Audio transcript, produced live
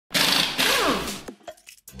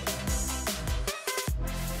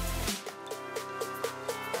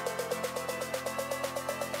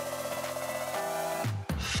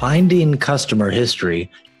Finding customer history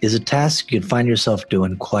is a task you'd find yourself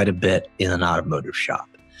doing quite a bit in an automotive shop.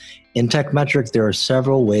 In Tekmetric, there are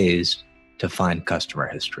several ways to find customer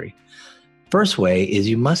history. First way is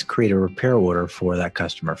you must create a repair order for that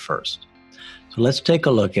customer first. So let's take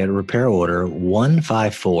a look at repair order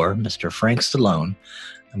 154, Mr. Frank Stallone,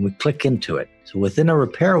 and we click into it. So within a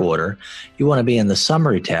repair order, you want to be in the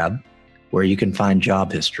summary tab where you can find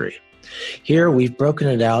job history. Here we've broken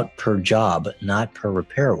it out per job, not per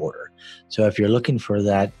repair order. So if you're looking for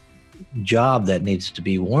that job that needs to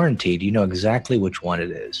be warranted, you know exactly which one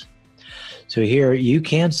it is. So here you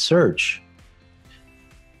can search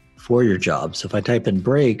for your job. So if I type in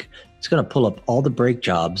brake, it's going to pull up all the brake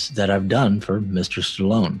jobs that I've done for Mr.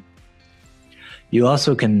 Stallone. You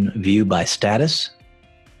also can view by status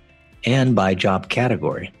and by job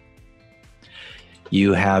category.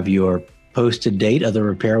 You have your posted date of the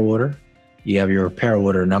repair order. You have your repair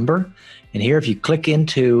order number. And here, if you click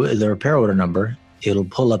into the repair order number, it'll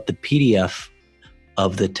pull up the PDF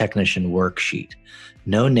of the technician worksheet.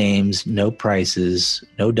 No names, no prices,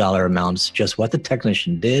 no dollar amounts, just what the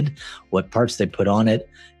technician did, what parts they put on it,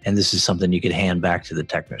 and this is something you could hand back to the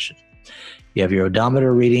technician. You have your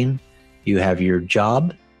odometer reading, you have your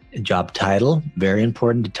job title, very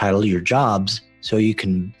important to title your jobs so you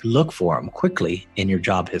can look for them quickly in your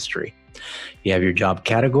job history. You have your job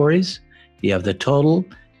categories, you have the total,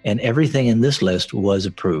 and everything in this list was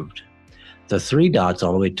approved. The three dots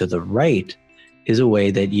all the way to the right is a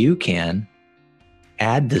way that you can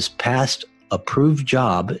add this past approved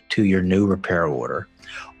job to your new repair order,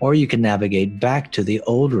 or you can navigate back to the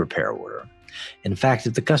old repair order. In fact,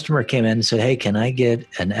 if the customer came in and said, hey, can I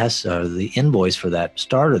get the invoice for that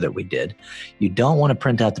starter that we did? You don't want to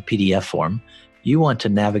print out the PDF form. You want to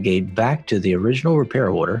navigate back to the original repair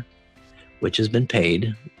order, which has been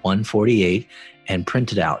paid, $148, and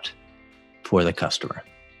print it out for the customer.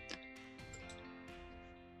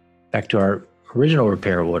 Back to our original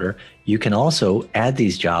repair order, you can also add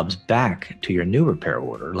these jobs back to your new repair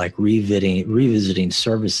order, like revisiting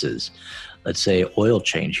services. Let's say oil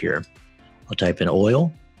change here. I'll type in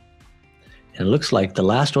oil, and it looks like the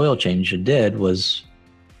last oil change you did was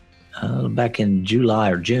back in July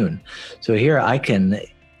or June. So here I can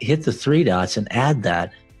hit the three dots and add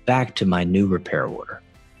that back to my new repair order.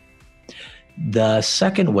 The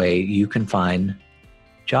second way you can find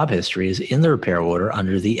job history is in the repair order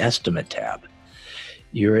under the Estimate tab.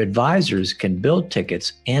 Your advisors can build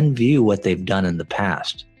tickets and view what they've done in the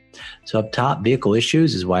past. So up top, vehicle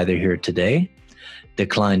issues is why they're here today.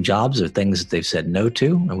 Declined jobs are things that they've said no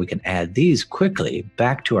to, and we can add these quickly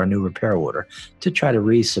back to our new repair order to try to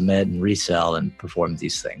resubmit and resell and perform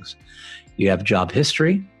these things. You have job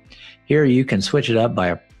history. Here you can switch it up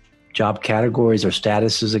by job categories or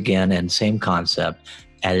statuses again, and same concept,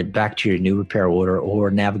 add it back to your new repair order or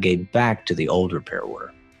navigate back to the old repair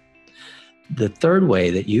order. The third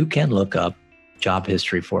way that you can look up job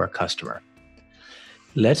history for a customer.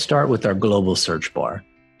 Let's start with our global search bar.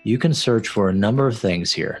 You can search for a number of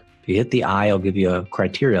things here. If you hit the I, it'll give you a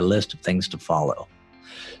criteria list of things to follow.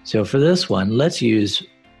 So for this one, let's use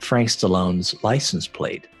Frank Stallone's license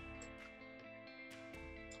plate.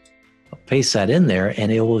 I'll paste that in there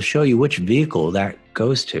and it will show you which vehicle that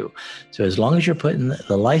goes to. So as long as you're putting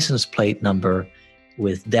the license plate number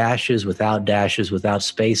with dashes, without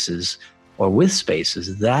spaces, or with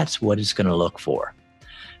spaces, that's what it's going to look for.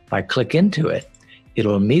 If I click into it,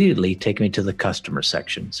 it'll immediately take me to the customer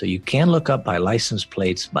section. So you can look up by license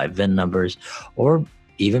plates, by VIN numbers, or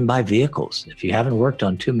even by vehicles. If you haven't worked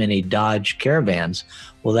on too many Dodge Caravans,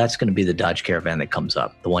 well, that's going to be the Dodge Caravan that comes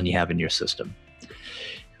up, the one you have in your system.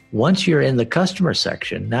 Once you're in the customer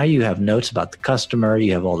section, now you have notes about the customer,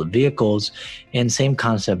 you have all the vehicles, and same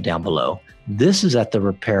concept down below. This is at the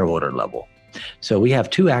repair order level. So we have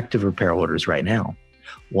two active repair orders right now.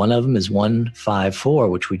 One of them is 154,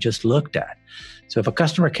 which we just looked at. So if a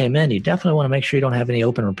customer came in, you definitely want to make sure you don't have any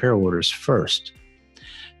open repair orders first.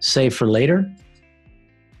 Save for later,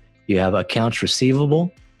 you have accounts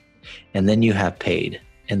receivable, and then you have paid.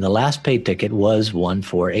 And the last paid ticket was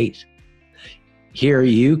 148. Here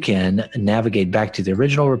you can navigate back to the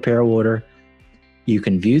original repair order, you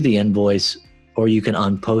can view the invoice, or you can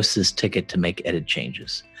unpost this ticket to make edit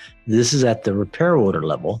changes. This is at the repair order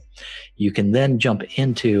level. You can then jump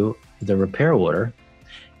into the repair order,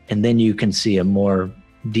 and then you can see a more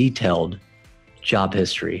detailed job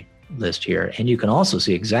history list here. And you can also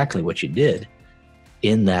see exactly what you did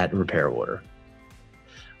in that repair order.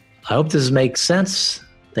 I hope this makes sense.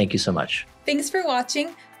 Thank you so much. Thanks for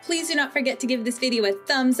watching. Please do not forget to give this video a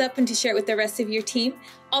thumbs up and to share it with the rest of your team.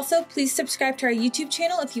 Also, please subscribe to our YouTube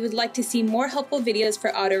channel if you would like to see more helpful videos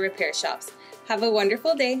for auto repair shops. Have a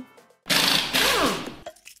wonderful day.